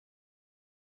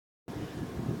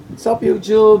What's up,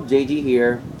 YouTube? JG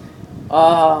here.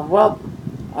 Well,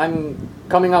 I'm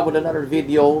coming up with another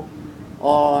video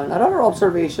on another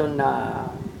observation na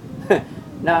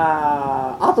na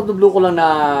out of the blue ko lang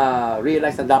na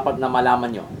realize na dapat na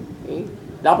malaman nyo. Okay?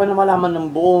 Dapat na malaman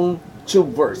ng buong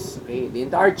tubeverse. Okay?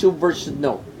 The entire tubeverse should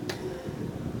know.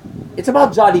 It's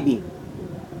about Jollibee.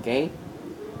 Okay?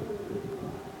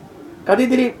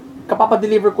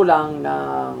 Kapapa-deliver ko lang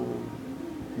ng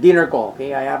dinner ko.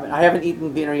 Okay? I haven't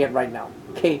eaten dinner yet right now.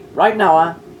 Okay? Right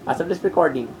now, as of this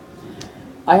recording,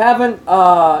 I haven't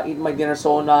eaten my dinner,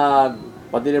 so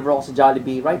nag-deliver ako sa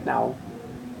Jollibee right now.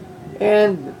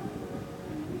 And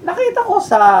nakita ko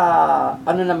sa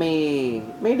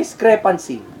may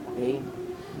discrepancy. Okay?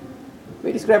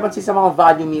 May discrepancy sa mga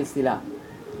value meals nila.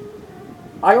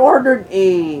 I ordered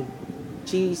a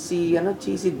cheesy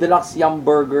deluxe yum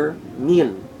burger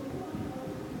meal.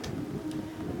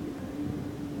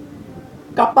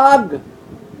 Kapag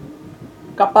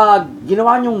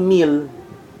ginawa nyong meal,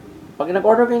 pag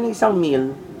nag-order kayo ng isang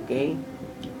meal, okay?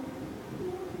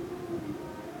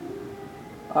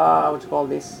 What you call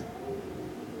this?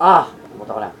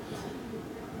 Buta ko na.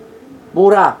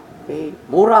 Mura. Okay?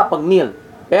 Mura pag meal.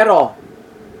 Pero,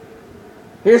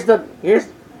 here's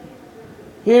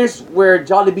where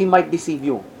Jollibee might deceive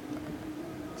you.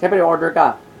 Siyempre, order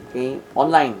ka. Okay?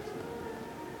 Online.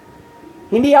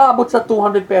 Hindi aabot sa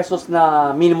 200 pesos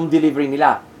na minimum delivery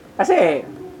nila. Kasi,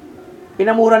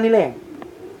 pinamura nila eh.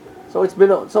 So,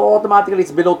 automatically,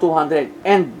 it's below 200.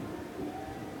 And,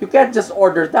 you can't just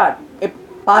order that.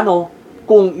 Paano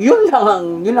kung yun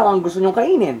lang ang gusto nyong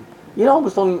kainin? Yun lang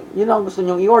ang gusto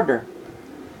nyong i-order.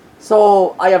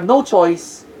 So, I have no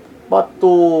choice but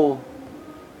to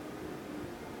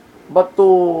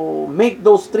make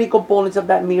those 3 components of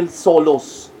that meal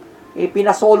solos.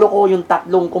 Pinasolo ko yung 3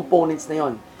 components na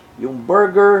yon. Yung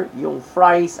burger, yung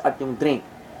fries, at yung drink.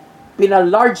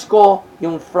 Pina-large ko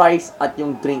yung fries at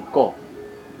yung drink ko.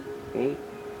 Okay?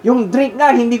 Yung drink nga,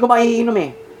 hindi ko maiinom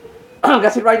eh.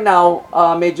 Kasi right now,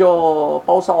 medyo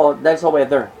pause ako dahil sa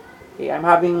weather. Okay? I'm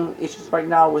having issues right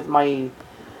now with my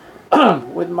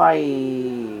with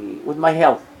my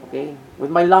health. Okay? With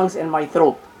my lungs and my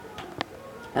throat.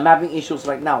 I'm having issues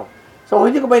right now. So,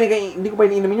 hindi ko ba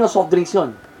iniinom yun? Soft drinks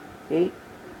yun. Okay?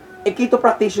 Keto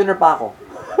practitioner pa ako.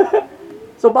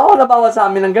 So, bawal na bawal sa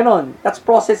amin ng ganon. That's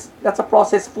a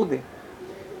processed food eh.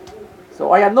 So,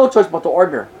 I had no choice but to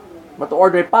order.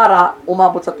 Para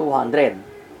umabot sa 200.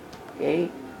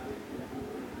 Okay?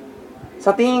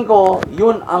 Sa tingin ko,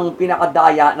 yun ang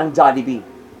pinakadaya ng Jollibee.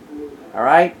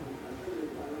 Alright?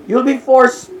 You'll be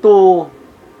forced to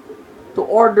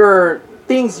order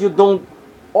things you do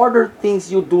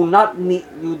not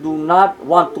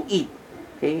want to eat.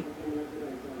 Okay?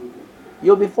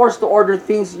 You'll be forced to order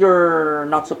things you're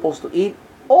not supposed to eat,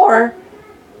 or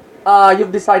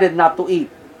you've decided not to eat,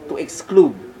 to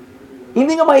exclude.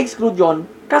 Hindi nyo ma-exclude yon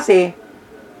kasi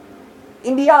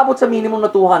hindi aabot sa minimum na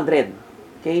 200.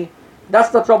 Okay? That's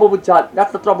the trouble with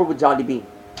Jollibee.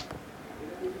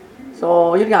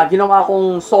 So, yun nga, ginawa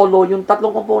kong solo yung 3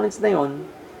 components na yon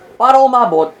para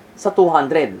umabot sa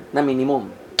 200 na minimum.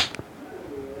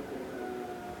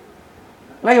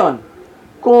 Ngayon,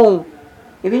 kung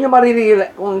hindi nyo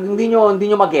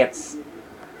magets,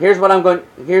 here's what I'm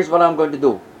going to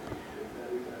do.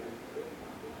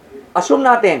 Assume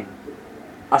natin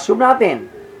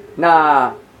na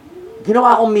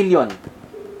ginawa akong million.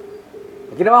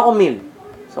 Ginawa akong meal.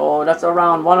 So that's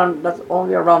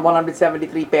only around 173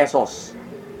 pesos.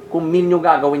 Kung meal nyo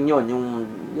gagawin yon,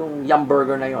 yung yum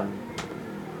burger na yon.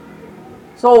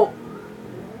 So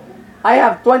I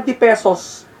have 20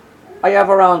 pesos. I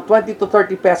have around 20 to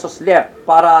 30 pesos left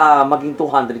para maging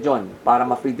 200 yon, para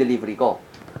ma-free delivery ko.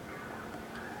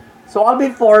 So I'll be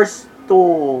forced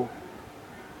to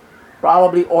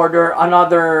probably order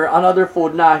another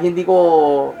food na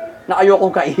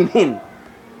ayokong kainin.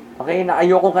 Okay, na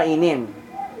ayokong kainin.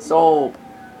 So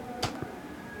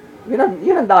yun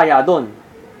ang daya doon.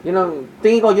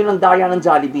 Tingin ko yun ang daya ng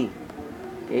Jollibee.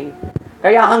 Okay?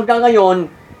 Kaya hanggang ngayon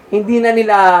hindi na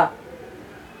nila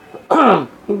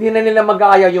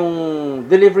magaya yung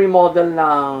delivery model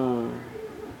ng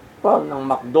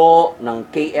McDo, ng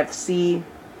KFC,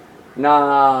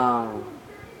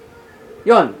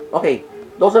 yun, okay.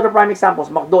 Those are the prime examples,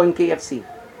 McDo and KFC.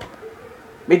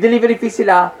 May delivery fee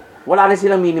sila, wala na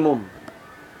silang minimum.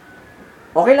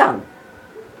 Okay lang.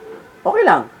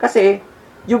 Kasi,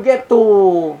 you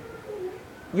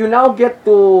now get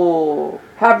to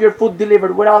have your food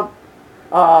delivered without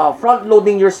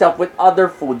front-loading yourself with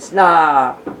other foods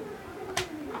na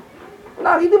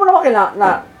hindi mo naman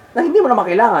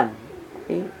kailangan.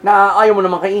 Okay? Na ayaw mo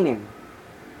naman kainin.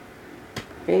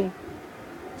 Okay? Okay?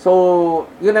 So,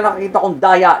 yun na nakikita kong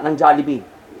daya ng Jollibee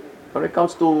when it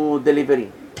comes to delivery.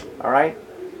 Alright?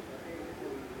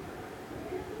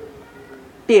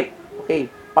 Tip.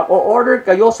 Okay. Pag o-order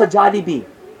kayo sa Jollibee,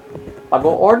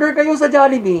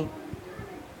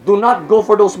 do not go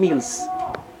for those meals.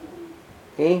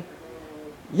 Okay?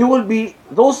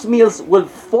 Those meals will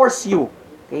force you,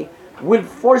 okay? Will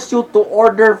force you to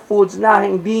order foods na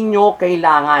hindi nyo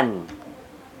kailangan.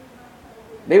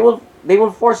 They will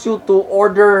force you to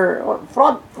order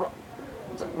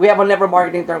we have a never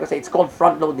marketing term kasi it's called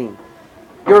front loading.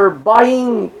 You're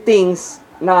buying things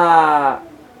na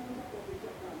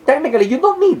technically you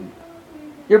don't need.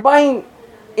 You're buying,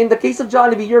 in the case of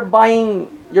Jollibee, you're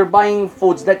buying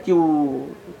foods that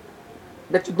you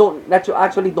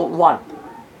actually don't want.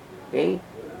 Okay?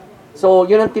 So,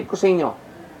 yun ang tip ko sa inyo.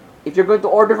 If you're going to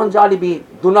order from Jollibee,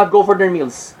 do not go for their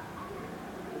meals.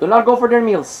 Do not go for their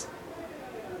meals.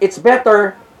 It's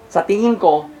better, sa tingin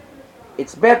ko,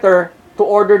 it's better to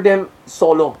order them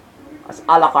solo, as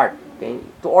a la carte. Okay?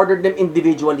 To order them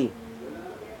individually.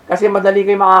 Kasi madali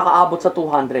kayo makakaabot sa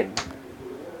 200.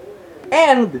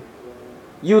 And,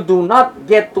 you do not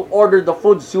get to order the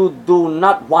foods you do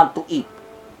not want to eat.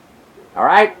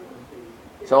 Alright?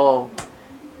 So,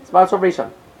 it's my observation.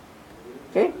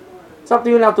 Okay? It's up to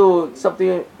you now to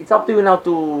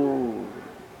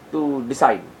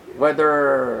decide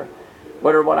whether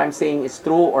what I'm saying is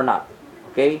true or not.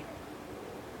 Okay?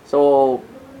 So,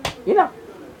 yun na.